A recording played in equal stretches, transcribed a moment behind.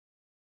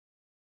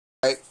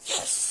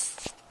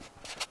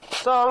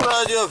So I'm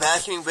gonna do a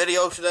vacuuming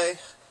video today.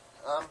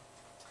 I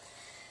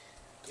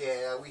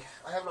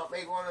have not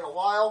made one in a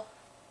while.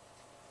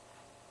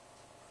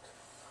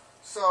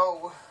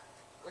 So,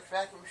 which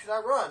vacuum should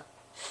I run?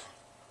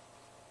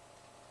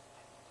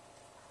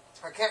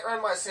 I can't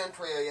run my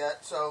Centria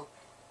yet, so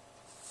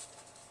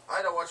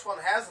I know which one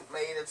hasn't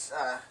made its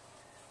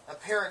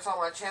appearance on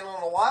my channel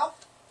in a while.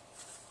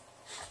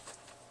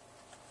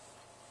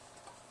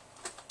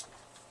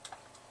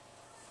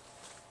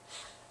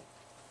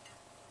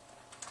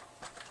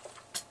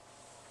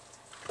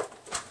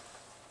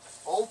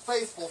 Old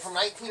Faithful from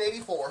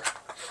 1984.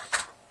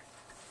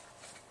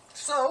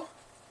 So,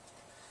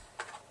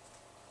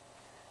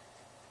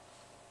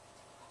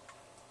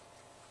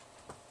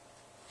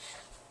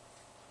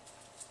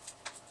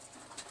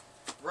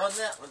 run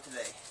that one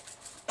today.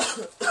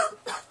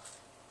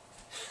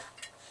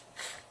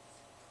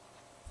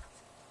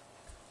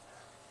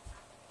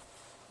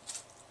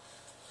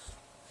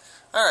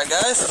 Alright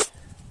guys,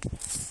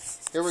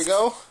 here we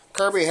go.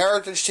 Kirby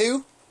Heritage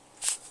 2.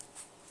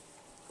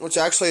 Which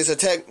actually is a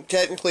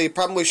technically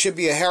probably should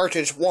be a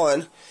Heritage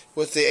 1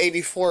 with the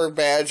 84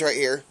 badge right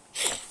here.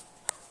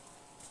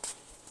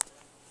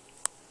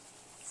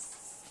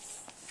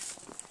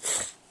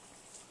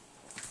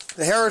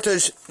 The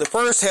Heritage, the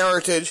first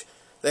Heritage,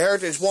 the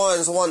Heritage 1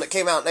 is the one that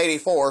came out in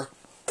 84.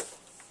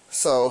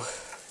 So,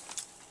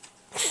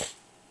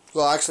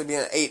 well, actually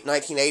being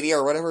 1980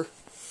 or whatever.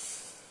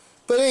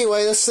 But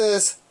anyway, this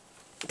says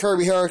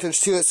Kirby Heritage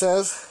 2, it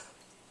says.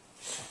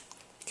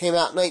 Came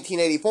out in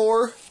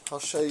 1984. I'll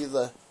show you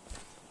the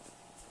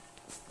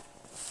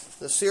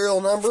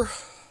serial number,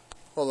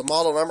 well, the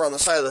model number on the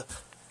side of the,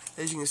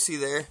 as you can see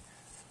there.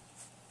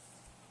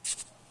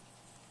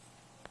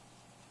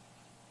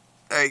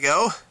 There you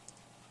go.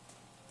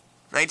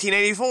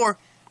 1984.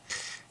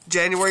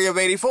 January of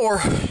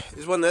 84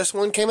 is when this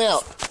one came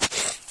out.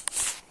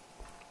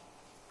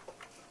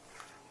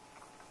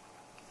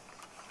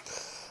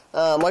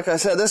 Like I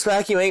said, this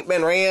vacuum ain't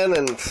been ran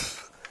in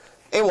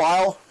a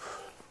while.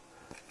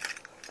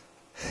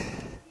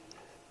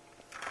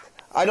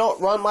 I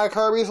don't run my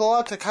Kirbys a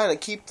lot to kind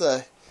of keep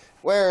the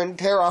wear and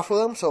tear off of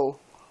them, so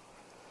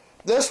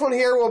this one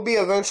here will be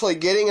eventually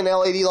getting an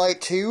LED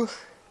light too.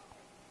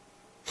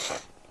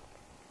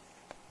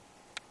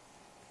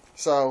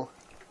 So,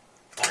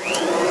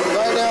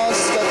 right now let's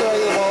set the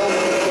regular bulb.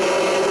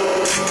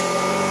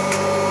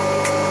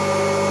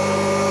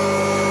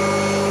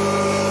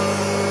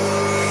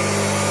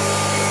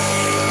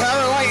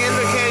 Power light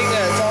indicating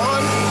that it's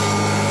on.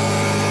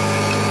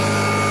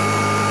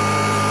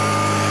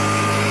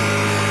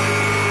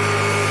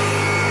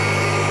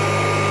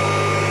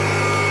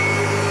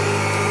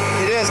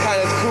 It's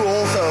kind of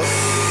cool, so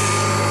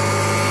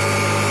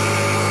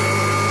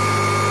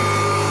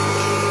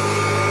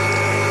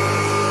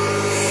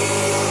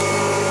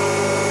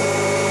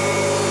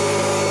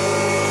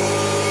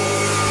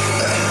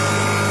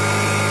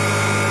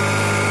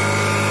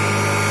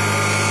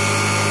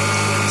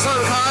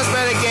some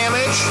cosmetic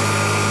damage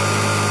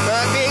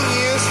not being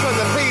used from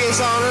the previous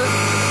owner.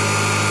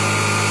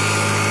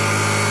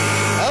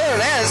 Other than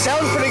that, it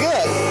sounds pretty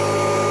good.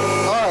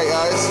 Alright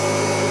guys,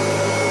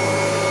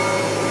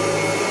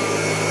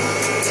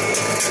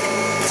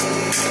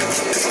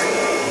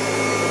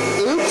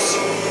 oops.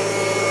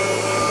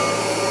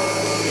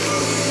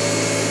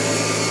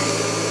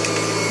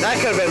 That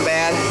could have been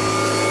bad.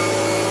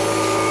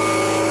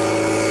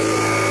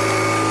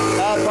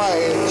 That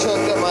probably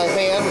choked up my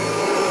fan.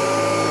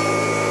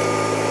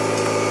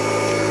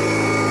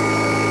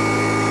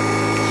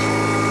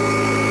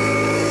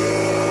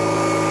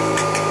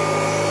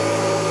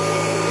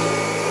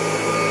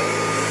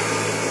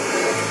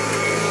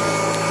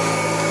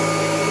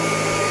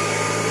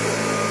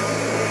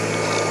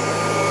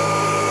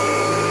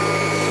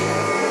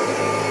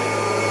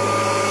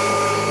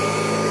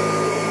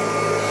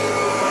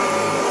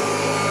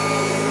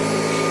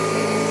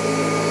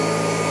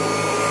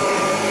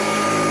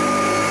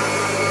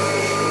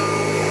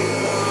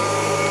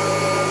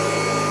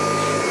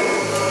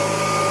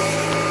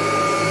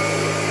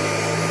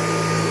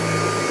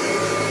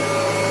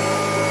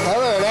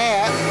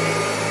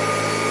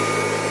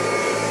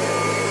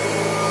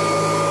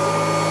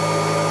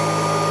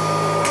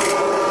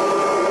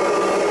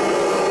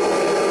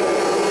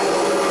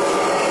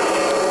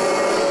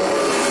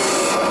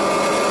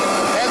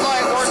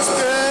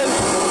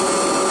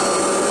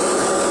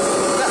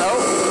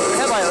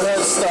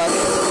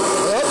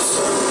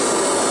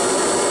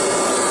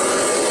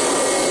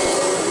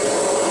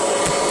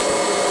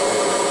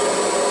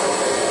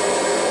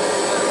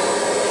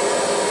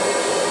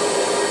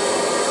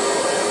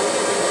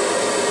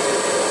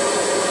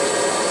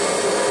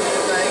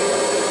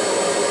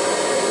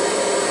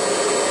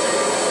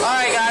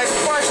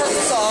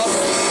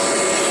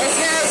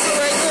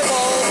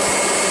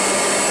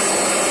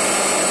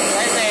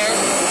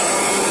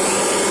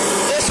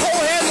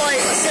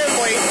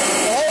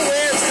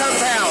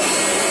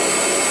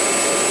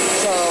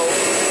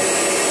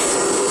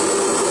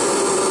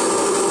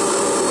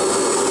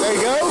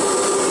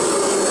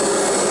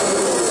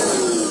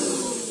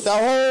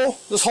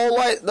 this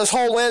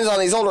whole lens on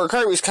these older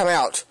Kirbys come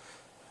out.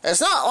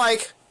 It's not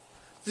like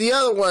the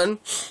other one,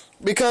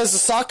 because the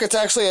socket's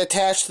actually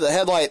attached to the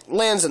headlight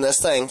lens in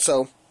this thing.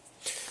 So,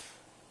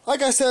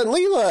 like I said,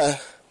 leave a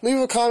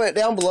comment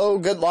down below.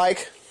 Good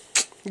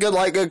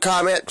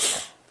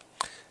comment.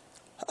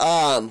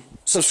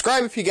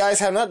 Subscribe if you guys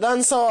have not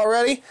done so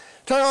already.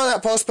 Turn on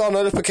that post bell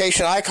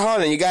notification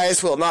icon, and you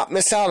guys will not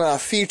miss out on a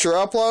future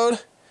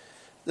upload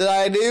that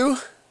I do,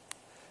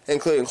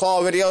 including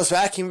claw videos,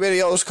 vacuum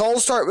videos,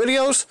 cold start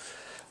videos,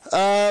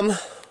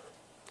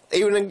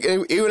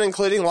 even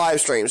including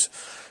live streams.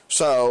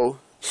 So,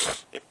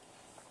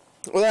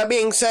 with that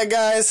being said,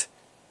 guys,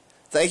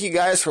 thank you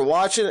guys for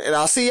watching, and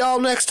I'll see y'all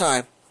next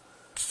time.